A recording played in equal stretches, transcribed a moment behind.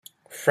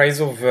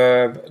Phrasal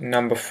verb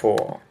number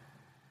 4,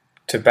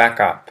 to back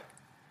up.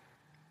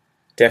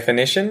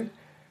 Definition: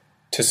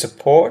 to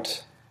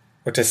support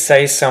or to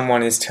say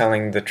someone is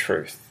telling the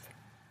truth.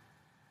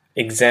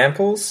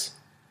 Examples: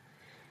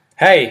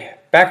 hey,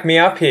 back me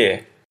up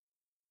here.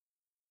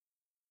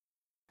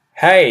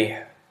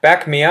 Hey,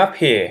 back me up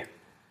here.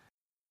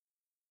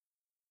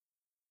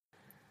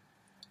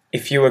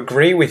 If you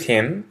agree with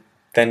him,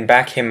 then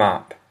back him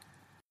up.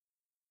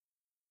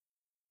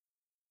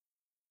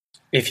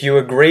 If you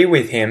agree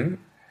with him,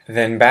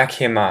 then back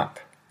him up.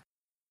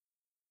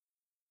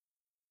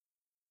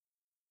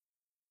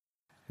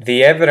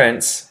 The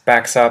evidence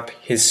backs up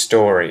his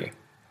story.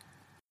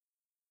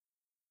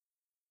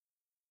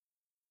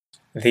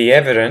 The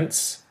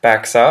evidence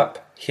backs up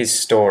his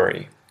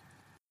story.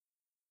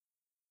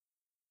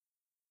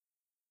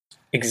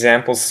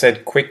 Examples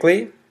said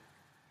quickly: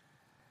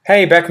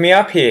 hey, back me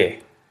up here.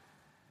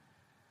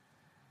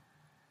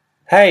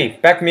 Hey,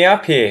 back me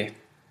up here.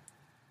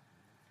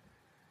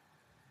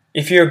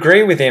 If you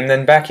agree with him,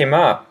 then back him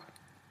up.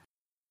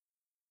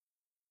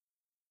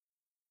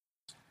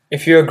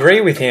 If you agree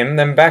with him,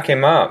 then back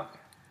him up.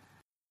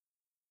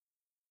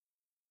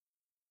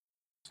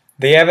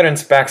 The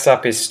evidence backs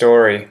up his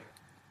story.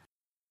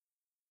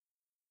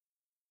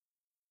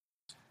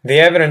 The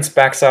evidence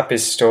backs up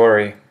his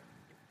story.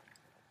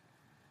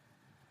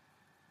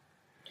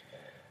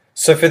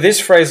 So for this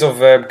phrasal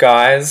verb,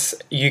 guys,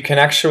 you can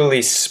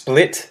actually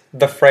split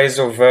the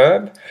phrasal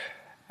verb.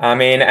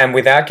 And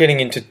without getting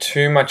into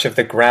too much of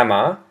the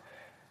grammar,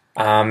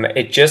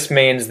 it just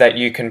means that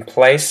you can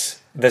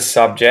place the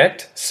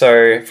subject.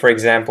 So, for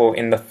example,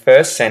 in the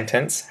first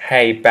sentence,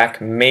 hey,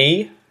 back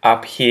me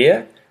up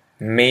here.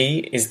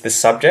 Me is the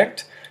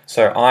subject.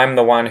 So I'm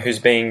the one who's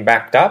being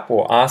backed up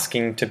or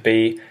asking to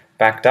be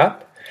backed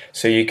up.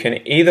 So you can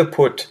either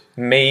put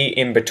me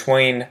in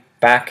between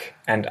back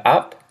and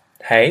up.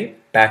 Hey,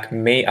 back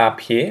me up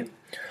here.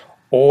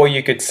 Or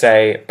you could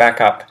say back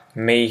up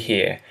me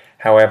here.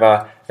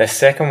 However, the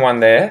second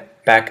one there,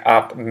 back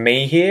up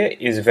me here,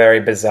 is very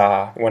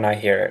bizarre when I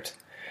hear it.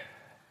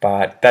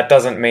 But that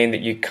doesn't mean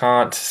that you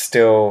can't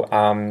still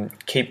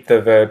keep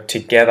the verb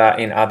together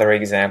in other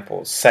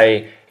examples.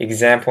 Say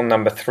example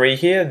number 3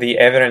 here, the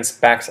evidence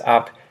backs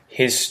up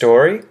his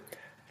story.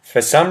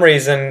 For some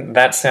reason,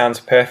 that sounds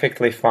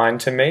perfectly fine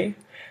to me.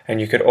 And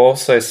you could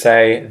also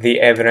say the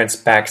evidence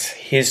backs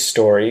his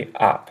story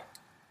up.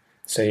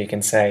 So you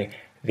can say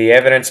the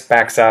evidence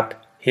backs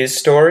up his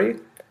story.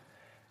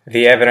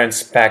 The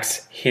evidence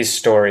backs his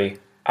story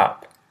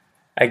up.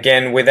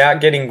 Again, without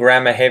getting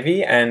grammar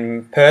heavy,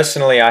 and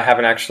personally I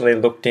haven't actually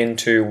looked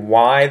into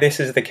why this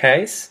is the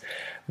case,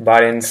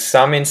 but in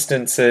some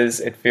instances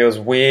it feels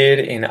weird,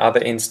 in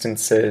other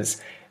instances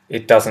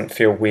it doesn't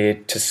feel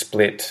weird to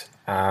split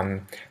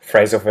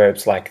phrasal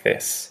verbs like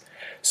this.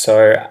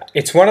 So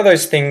it's one of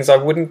those things, I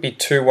wouldn't be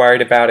too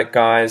worried about it,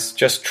 guys.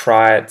 Just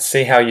try it,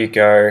 see how you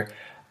go.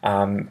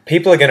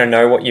 People are going to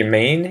know what you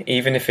mean,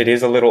 even if it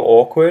is a little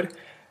awkward.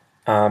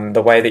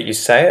 The way that you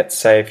say it,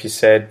 say if you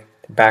said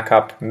back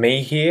up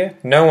me here,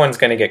 no one's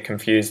going to get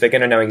confused. They're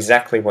going to know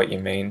exactly what you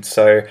mean.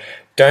 So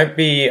don't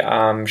be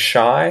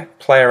shy,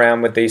 play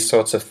around with these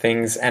sorts of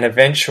things, and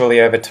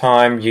eventually over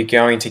time you're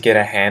going to get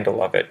a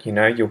handle of it.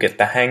 You'll get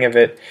the hang of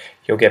it,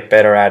 you'll get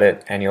better at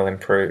it, and you'll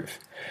improve.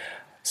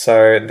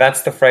 So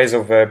that's the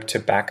phrasal verb to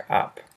back up.